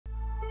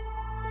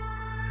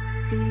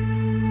So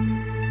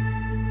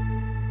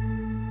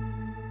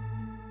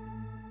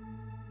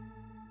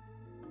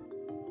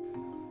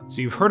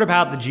you've heard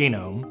about the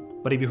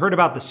genome, but have you heard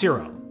about the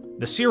serome?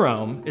 The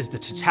serome is the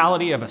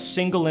totality of a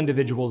single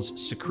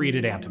individual's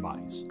secreted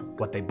antibodies.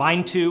 What they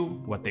bind to,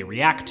 what they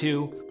react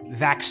to,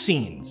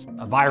 vaccines,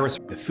 a virus,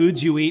 the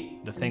foods you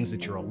eat, the things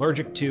that you're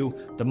allergic to,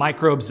 the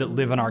microbes that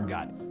live in our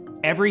gut.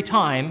 Every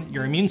time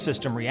your immune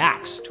system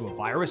reacts to a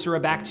virus or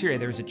a bacteria,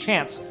 there's a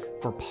chance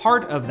for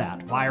part of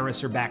that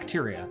virus or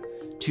bacteria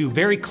to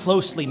very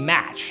closely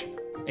match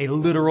a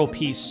literal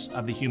piece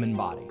of the human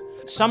body.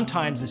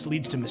 Sometimes this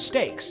leads to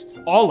mistakes.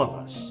 All of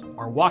us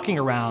are walking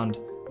around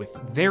with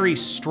very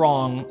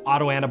strong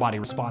autoantibody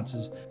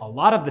responses. A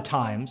lot of the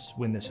times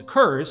when this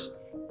occurs,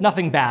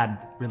 nothing bad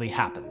really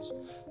happens.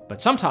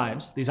 But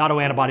sometimes these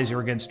autoantibodies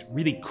are against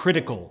really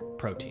critical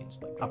proteins,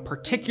 like a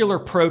particular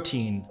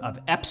protein of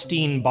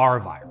Epstein-Barr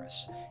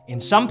virus. In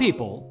some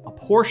people, a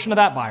portion of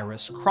that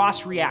virus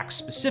cross-reacts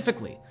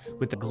specifically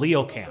with the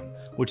glial cam,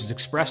 which is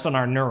expressed on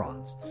our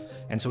neurons.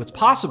 And so it's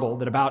possible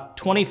that about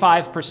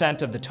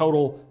 25% of the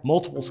total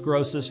multiple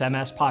sclerosis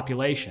MS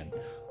population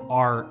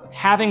are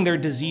having their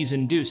disease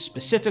induced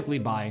specifically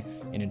by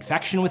an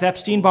infection with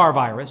Epstein-Barr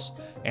virus.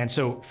 And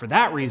so for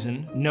that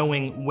reason,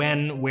 knowing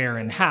when, where,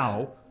 and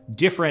how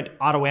different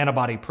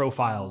autoantibody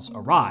profiles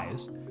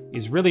arise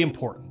is really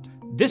important.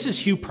 This is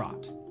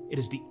HuProt. It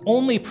is the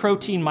only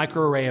protein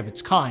microarray of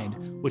its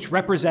kind, which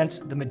represents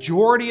the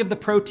majority of the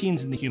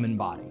proteins in the human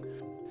body.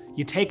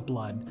 You take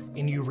blood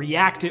and you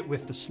react it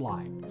with the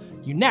slide.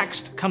 You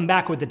next come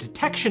back with a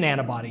detection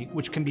antibody,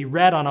 which can be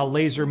read on a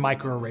laser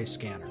microarray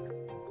scanner.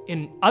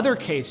 In other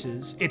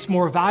cases, it's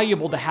more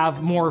valuable to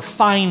have more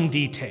fine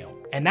detail,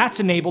 and that's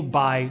enabled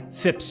by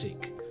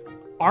PhIP-Seq.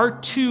 Our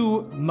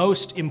two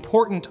most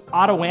important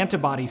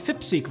autoantibody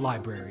PhIP-Seq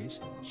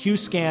libraries,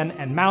 HuScan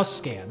and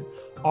MouseScan,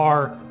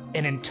 are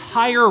an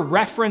entire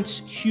reference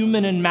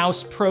human and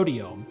mouse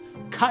proteome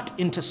cut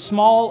into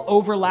small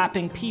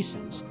overlapping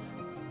pieces.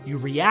 You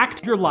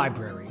react your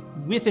library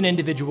with an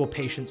individual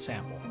patient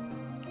sample.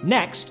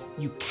 Next,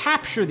 you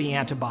capture the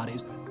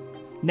antibodies.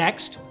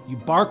 Next, you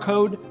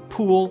barcode,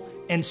 pool,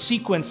 and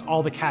sequence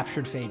all the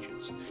captured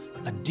phages.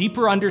 A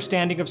deeper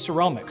understanding of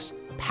seromics,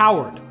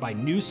 powered by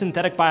new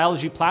synthetic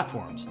biology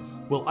platforms,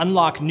 will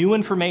unlock new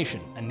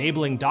information,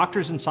 enabling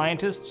doctors and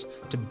scientists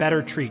to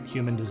better treat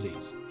human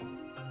disease.